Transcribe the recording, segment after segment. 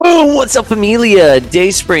What's up, Amelia?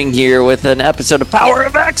 Dayspring here with an episode of Power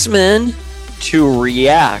of X-Men to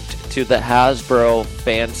react to the Hasbro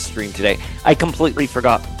fan stream today. I completely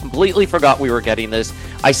forgot we were getting this.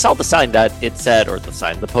 I saw the sign that it said, or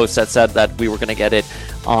the post that said that we were going to get it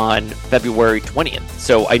on February 20th.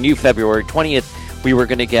 So I knew February 20th we were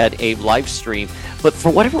going to get a live stream. But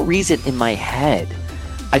for whatever reason in my head,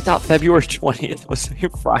 I thought February 20th was a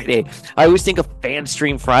Friday. I always think of fan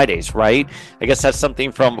stream Fridays, right? I guess that's something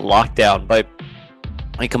from lockdown, but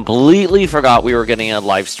I completely forgot we were getting a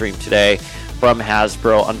live stream today from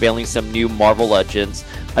Hasbro unveiling some new Marvel Legends.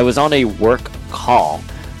 I was on a work call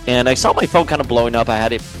and I saw my phone kind of blowing up. I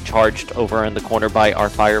had it charged over in the corner by our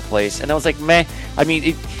fireplace and I was like, meh. I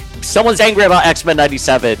mean, someone's angry about X-Men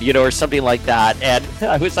 97, or something like that. And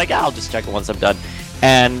I was like, I'll just check it once I'm done.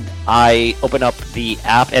 And I open up the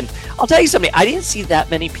app, and I'll tell you something. I didn't see that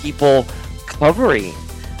many people covering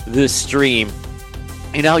the stream.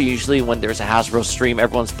 Usually when there's a Hasbro stream,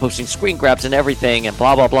 everyone's posting screen grabs and everything, and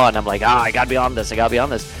blah, blah, blah. And I'm like, I gotta be on this.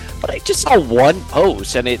 But I just saw one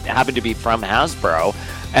post, and it happened to be from Hasbro.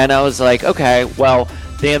 And I was like, okay, well,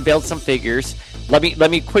 they unveiled some figures.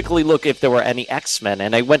 Let me quickly look if there were any X-Men.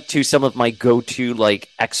 And I went to some of my go-to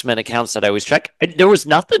X-Men accounts that I always check, and there was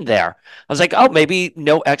nothing there. I was like, oh, maybe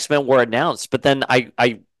no X-Men were announced. But then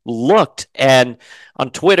I looked and on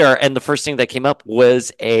Twitter, and the first thing that came up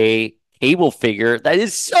was a Cable figure that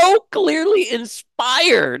is so clearly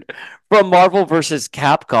inspired from Marvel versus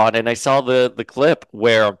Capcom. And I saw the clip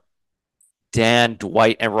where Dan,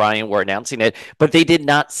 Dwight, and Ryan were announcing it, but they did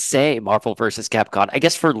not say Marvel versus Capcom. I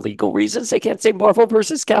guess for legal reasons, they can't say Marvel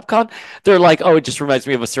versus Capcom. They're like, oh, it just reminds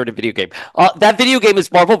me of a certain video game. That video game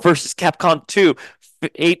is Marvel versus Capcom 2.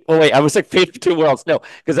 Fate of Two Worlds. No,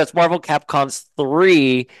 because that's Marvel Capcom's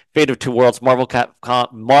 3, Fate of Two Worlds, Marvel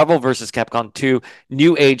versus Capcom 2,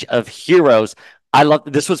 New Age of Heroes. I love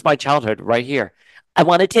this. Was my childhood right here. I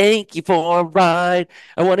want to take you for a ride.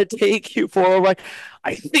 I want to take you for a ride.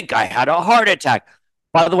 I think I had a heart attack.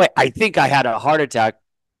 By the way, I think I had a heart attack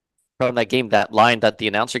from that game, that line that the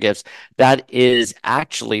announcer gives. That is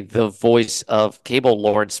actually the voice of Cable,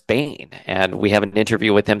 Lawrence Bain. And we have an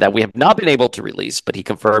interview with him that we have not been able to release, but he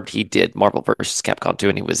confirmed he did Marvel vs. Capcom 2,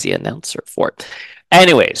 and he was the announcer for it.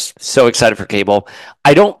 Anyways, so excited for Cable.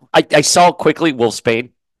 I saw quickly Will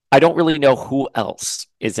Spain. I don't really know who else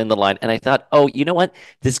is in the line. And I thought, oh, you know what?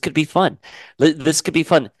 This could be fun. This could be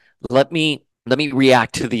fun. Let me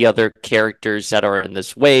react to the other characters that are in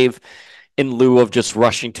this wave in lieu of just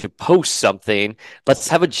rushing to post something. Let's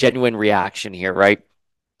have a genuine reaction here, right?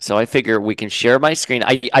 So I figure we can share my screen.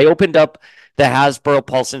 I opened up the Hasbro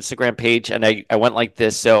Pulse Instagram page and I went like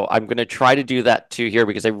this. So I'm going to try to do that too here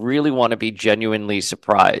because I really want to be genuinely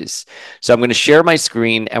surprised. So I'm going to share my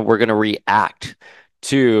screen and we're going to react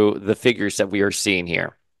to the figures that we are seeing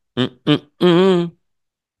here. My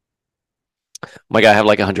God, I have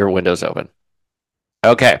 100 windows open.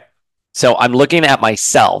 Okay, so I'm looking at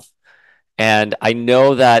myself, and I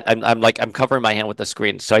know that I'm covering my hand with the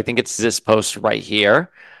screen, so I think it's this post right here.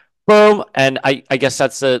 Boom, and I guess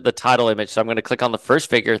that's the title image. So I'm going to click on the first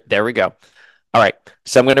figure. There we go. All right,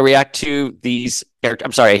 so I'm going to react to these characters.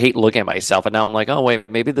 I'm sorry, I hate looking at myself, and now I'm like, oh wait,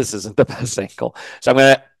 maybe this isn't the best angle. So I'm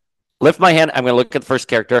going to lift my hand. I'm going to look at the first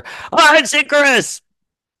character. Oh, it's Icarus!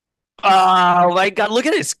 Oh my God, look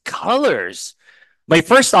at his colors. My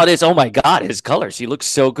first thought is, oh my God, his colors. He looks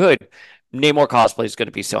so good. Namor Cosplay is going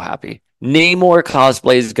to be so happy. Namor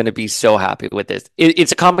Cosplay is going to be so happy with this.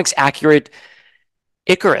 It's a comics accurate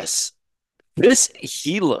Icarus.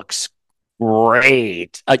 He looks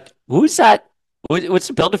great. Who's that? What's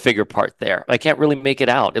the Build-A-Figure part there? I can't really make it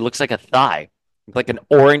out. It looks like a thigh, like an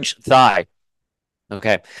orange thigh.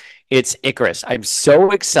 Okay. It's Icarus. I'm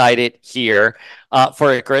so excited here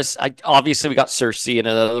for Icarus. Obviously, we got Cersei in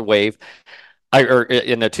another wave. Or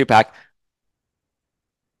in a 2-pack.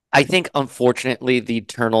 I think, unfortunately, the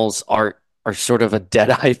Eternals are sort of a dead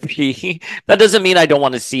IP. That doesn't mean I don't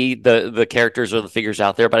want to see the characters or the figures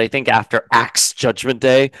out there, but I think after Axe Judgment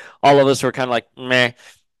Day, all of us were kind of like, meh.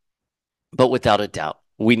 But without a doubt,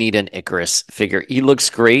 we need an Icarus figure. He looks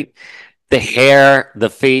great. The hair, the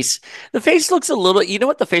face looks a little. You know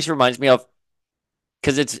what the face reminds me of?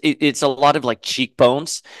 Because it's a lot of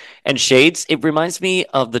cheekbones and shades. It reminds me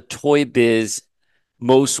of the Toy Biz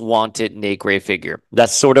Most Wanted Negre figure.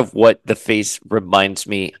 That's sort of what the face reminds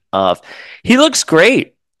me of. He looks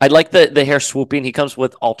great. I like the hair swooping. He comes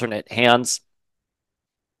with alternate hands.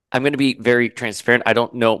 I'm going to be very transparent. I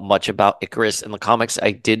don't know much about Icarus in the comics.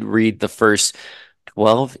 I did read the first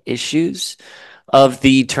 12 issues of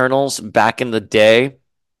the Eternals back in the day.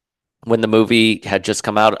 when the movie had just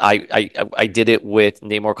come out. I did it with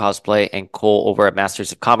Namor Cosplay and Cole over at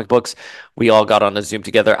Masters of Comic Books. We all got on a Zoom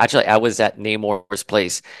together. Actually, I was at Namor's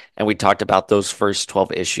place and we talked about those first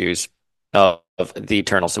 12 issues of the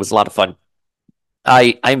Eternals. It was a lot of fun.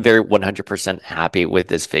 I'm very 100% happy with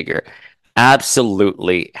this figure.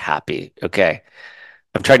 Absolutely happy. Okay.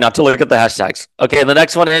 I'm trying not to look at the hashtags. Okay, the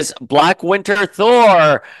next one is Black Winter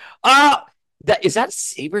Thor. Uh that is that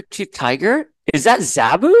saber-tooth tiger? Is that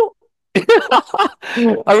Zabu?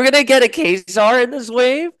 Are we gonna get a Kazar in this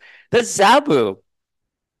wave? That's Zabu.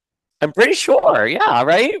 I'm pretty sure. Yeah,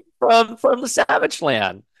 right? From the Savage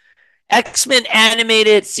Land. X-Men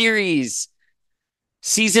animated series,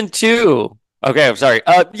 season 2. Okay, I'm sorry.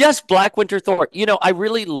 Yes, Black Winter Thor. I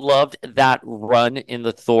really loved that run in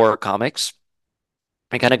the Thor comics.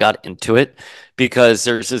 I kind of got into it because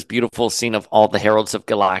there's this beautiful scene of all the heralds of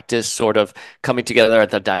Galactus sort of coming together at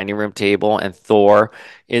the dining room table, and Thor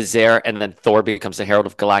is there, and then Thor becomes the herald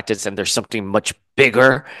of Galactus, and there's something much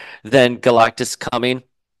bigger than Galactus coming.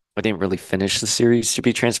 I didn't really finish the series, to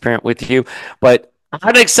be transparent with you, but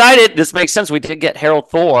I'm excited. This makes sense. We did get Herald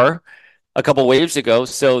Thor a couple waves ago,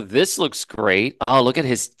 so this looks great. Oh, look at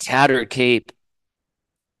his tattered cape.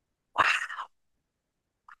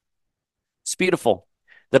 It's beautiful.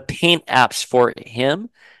 The paint apps for him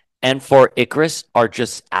and for Icarus are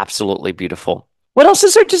just absolutely beautiful. What else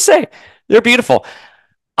is there to say? They're beautiful.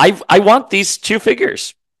 I want these two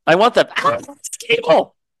figures. I want them. It's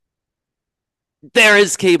Cable. There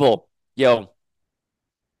is Cable. Yo,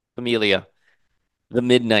 Amelia, the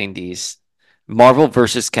mid 90s. Marvel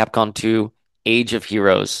versus Capcom 2, Age of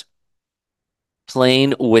Heroes.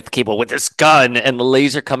 Playing with Cable with this gun and the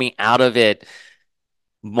laser coming out of it.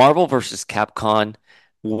 Marvel versus Capcom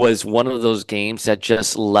was one of those games that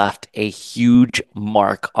just left a huge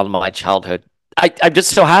mark on my childhood. I'm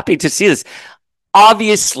just so happy to see this.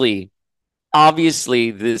 Obviously,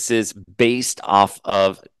 obviously, this is based off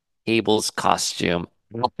of Cable's costume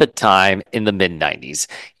at the time in the mid 90s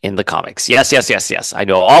in the comics. Yes, yes, yes, yes. I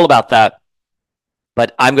know all about that,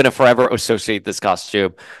 but I'm going to forever associate this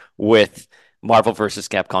costume with Marvel versus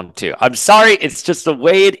Capcom 2. I'm sorry, it's just the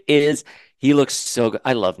way it is. He looks so good.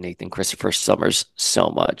 I love Nathan Christopher Summers so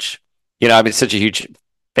much. I'm such a huge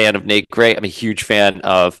fan of Nate Gray. I'm a huge fan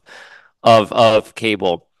of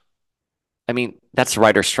Cable. I mean, that's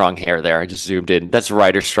Ryder Strong hair there. I just zoomed in. That's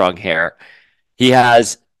Ryder Strong hair. He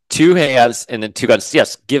has two hands and then two guns.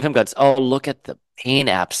 Yes, give him guns. Oh, look at the paint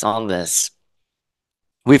apps on this.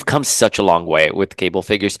 We've come such a long way with Cable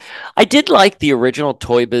figures. I did like the original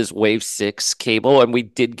Toy Biz Wave 6 Cable, and we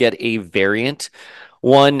did get a variant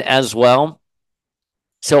one as well.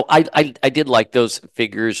 So I did like those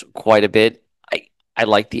figures quite a bit. I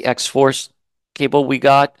like the X Force Cable we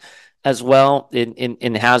got as well in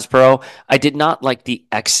Hasbro. I did not like the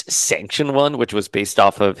X Sanction one, which was based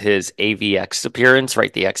off of his AVX appearance,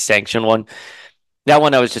 right? The X Sanction one. That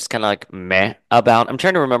one I was just kind of like meh about. I'm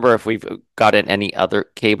trying to remember if we've gotten any other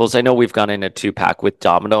cables. I know we've gotten a 2-pack with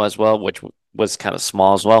Domino as well, which was kind of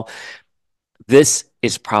small as well. This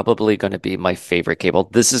is probably going to be my favorite Cable.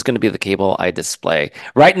 This is going to be the Cable I display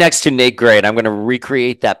right next to Nate Gray. And I'm going to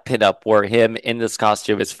recreate that pinup where him in this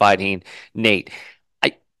costume is fighting Nate.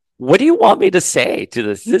 What do you want me to say to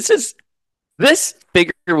this? This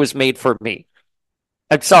figure was made for me.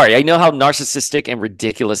 I'm sorry. I know how narcissistic and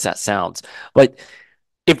ridiculous that sounds, but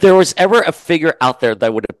if there was ever a figure out there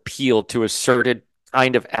that would appeal to a certain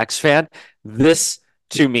kind of X fan, this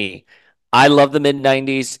to me. I love the mid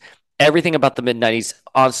 90s. Everything about the mid 90s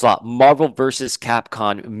onslaught, Marvel versus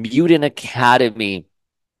Capcom, Mutant Academy.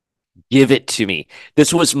 Give it to me.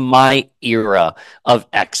 This was my era of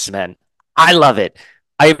X-Men. I love it.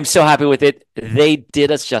 I am so happy with it. They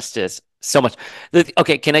did us justice so much.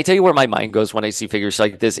 Okay, can I tell you where my mind goes when I see figures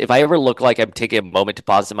like this? If I ever look like I'm taking a moment to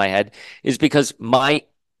pause in my head, is because my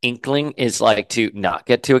inkling is like to not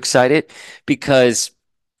get too excited because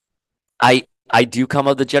I do come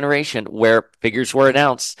of the generation where figures were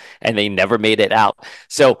announced and they never made it out.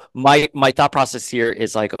 So my thought process here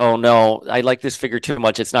is like, oh no, I like this figure too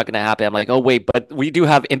much. It's not going to happen. I'm like, oh wait, but we do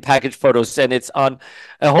have in package photos and it's on.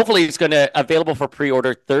 Hopefully, it's going to available for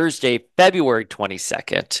pre-order Thursday, February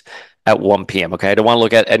 22nd at 1 p.m. Okay, I don't want to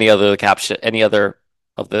look at any other caption, any other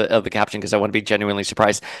of the caption because I want to be genuinely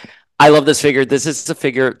surprised. I love this figure. This is the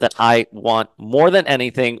figure that I want more than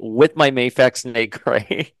anything with my Mayfex Nate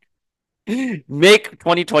Gray. Make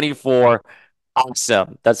 2024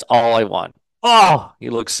 awesome. That's all I want. Oh,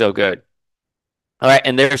 he looks so good. All right,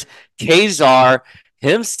 and there's Kazar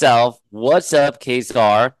himself. What's up,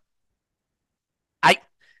 Kazar? I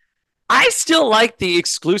I still like the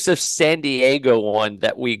exclusive San Diego one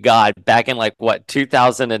that we got back in like what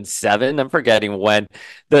 2007. I'm forgetting when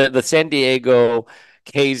the San Diego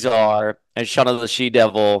Kazar and Shaun of the She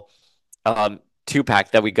Devil two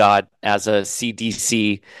pack that we got as a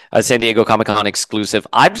CDC, a San Diego Comic Con exclusive.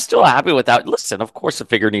 I'm still happy with that. Listen, of course the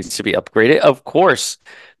figure needs to be upgraded. Of course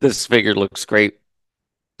this figure looks great.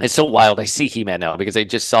 It's so wild. I see He-Man now because I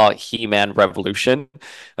just saw He-Man Revolution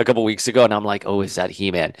a couple weeks ago, and I'm like, "Oh, is that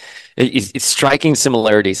He-Man?" It's striking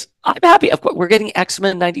similarities. I'm happy. Of course, we're getting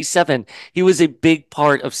X-Men '97. He was a big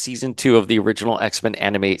part of season 2 of the original X-Men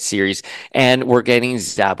animated series, and we're getting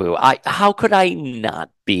Zabu. How could I not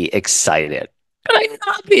be excited? Could I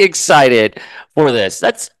not be excited for this?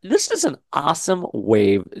 This is an awesome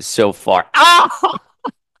wave so far. Ah!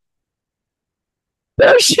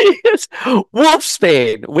 There she is,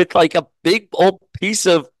 Wolfsbane with like a big old piece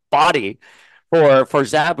of body for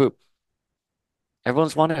Zabu.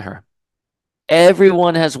 Everyone's wanted her.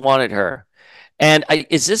 Everyone has wanted her. And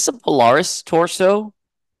is this a Polaris torso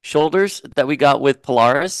shoulders that we got with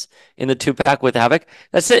Polaris in the two pack with Havoc?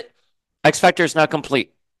 That's it. X Factor is now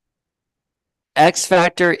complete. X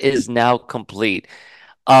Factor is now complete.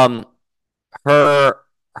 Um, her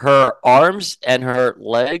her arms and her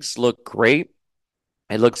legs look great.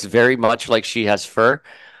 It looks very much like she has fur.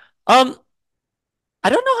 Um, I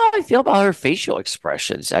don't know how I feel about her facial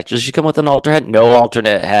expressions. Actually, she come with an alternate, no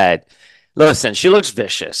alternate head. Listen, she looks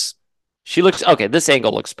vicious. She looks okay. This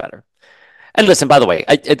angle looks better. And listen, by the way,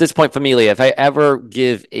 at this point, Familia, if I ever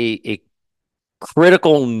give a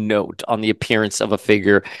critical note on the appearance of a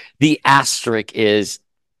figure, the asterisk is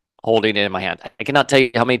holding it in my hand. I cannot tell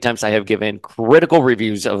you how many times I have given critical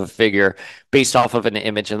reviews of a figure based off of an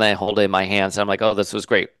image and then I hold it in my hands and I'm like, oh, this was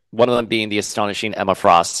great. One of them being the astonishing Emma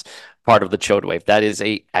Frost, part of the Chode Wave. That is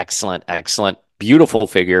a excellent, excellent, beautiful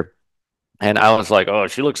figure. And I was like, oh,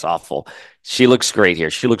 she looks awful. She looks great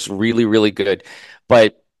here. She looks really, really good.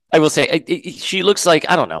 But I will say, she looks like,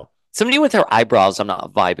 I don't know, somebody with her eyebrows I'm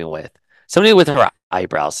not vibing with. Somebody with her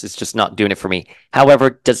eyebrows is just not doing it for me.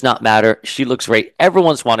 However, does not matter. She looks great.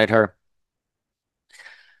 Everyone's wanted her.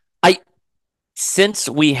 I Since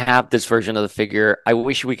we have this version of the figure, I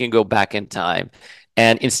wish we can go back in time.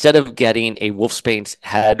 And instead of getting a Wolfsbane's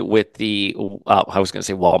head with the, I was going to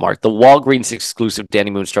say Walmart, the Walgreens exclusive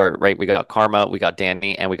Danny Moonstar, right? We got Karma, we got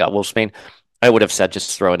Danny, and we got Wolfsbane. I would have said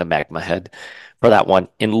just throw in a Magma head for that one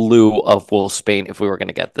in lieu of Wolfsbane if we were going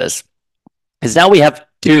to get this. Because now we have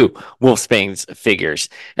two Wolfsbane's figures,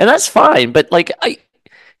 and that's fine. But like,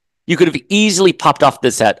 you could have easily popped off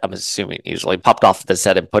the set. I'm assuming easily popped off the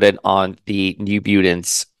set and put it on the New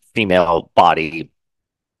Mutants female body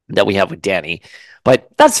that we have with Danny. But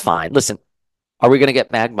that's fine. Listen, are we going to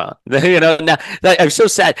get Magma? Now I'm so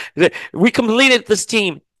sad. We completed this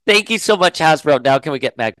team. Thank you so much, Hasbro. Now can we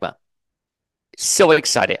get Magma? So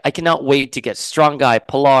excited. I cannot wait to get Strong Guy,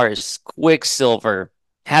 Polaris, Quicksilver,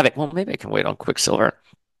 Havoc. Well, maybe I can wait on Quicksilver.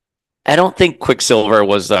 I don't think Quicksilver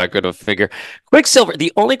was that good of a figure. Quicksilver,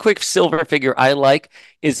 the only Quicksilver figure I like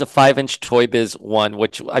is the 5-inch Toy Biz one,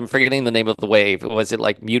 which I'm forgetting the name of the wave. Was it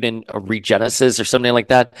like Mutant Regenesis or something like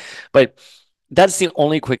that? But that's the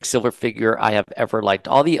only Quicksilver figure I have ever liked.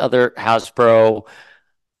 All the other Hasbro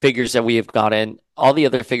figures that we have gotten, all the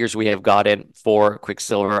other figures we have gotten for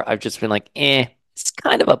Quicksilver, I've just been like, it's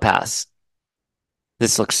kind of a pass.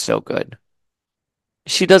 This looks so good.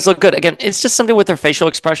 She does look good. Again, it's just something with her facial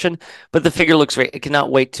expression, but the figure looks great. I cannot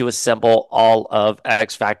wait to assemble all of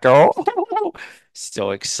X Factor. So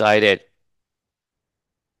excited.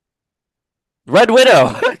 Red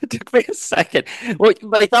Widow. It took me a second. Well,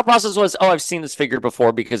 my thought process was, oh, I've seen this figure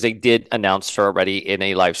before because they did announce her already in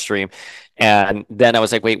a live stream. And then I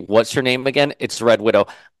was like, wait, what's her name again? It's Red Widow.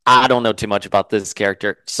 I don't know too much about this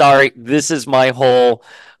character. Sorry, this is my whole.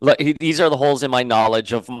 These are the holes in my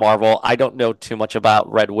knowledge of Marvel. I don't know too much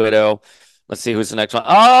about Red Widow. Let's see who's the next one.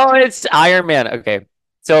 Oh, it's Iron Man. Okay.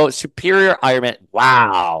 So Superior Iron Man.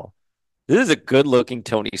 Wow. This is a good looking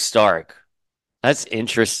Tony Stark. That's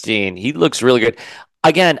interesting. He looks really good.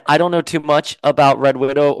 Again, I don't know too much about Red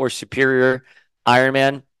Widow or Superior Iron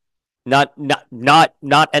Man. Not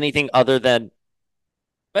anything other than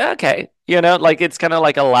okay. Like it's kind of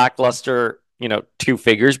like a lackluster, two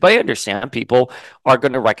figures, but I understand people are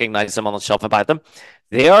going to recognize them on the shelf and buy them.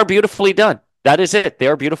 They are beautifully done. That is it. They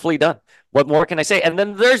are beautifully done. What more can I say? And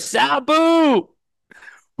then there's Zabu.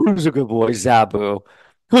 Who's a good boy, Zabu?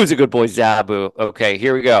 Who's a good boy, Zabu? Okay,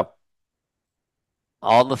 here we go.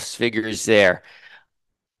 All the figures there.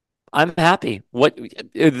 I'm happy. What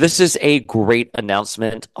this is a great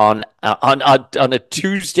announcement on a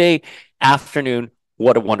Tuesday afternoon.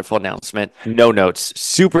 What a wonderful announcement. No notes.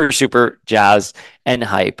 Super, super jazz and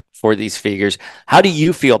hype for these figures. How do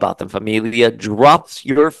you feel about them, Familia? Drop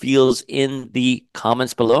your feels in the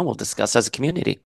comments below and we'll discuss as a community.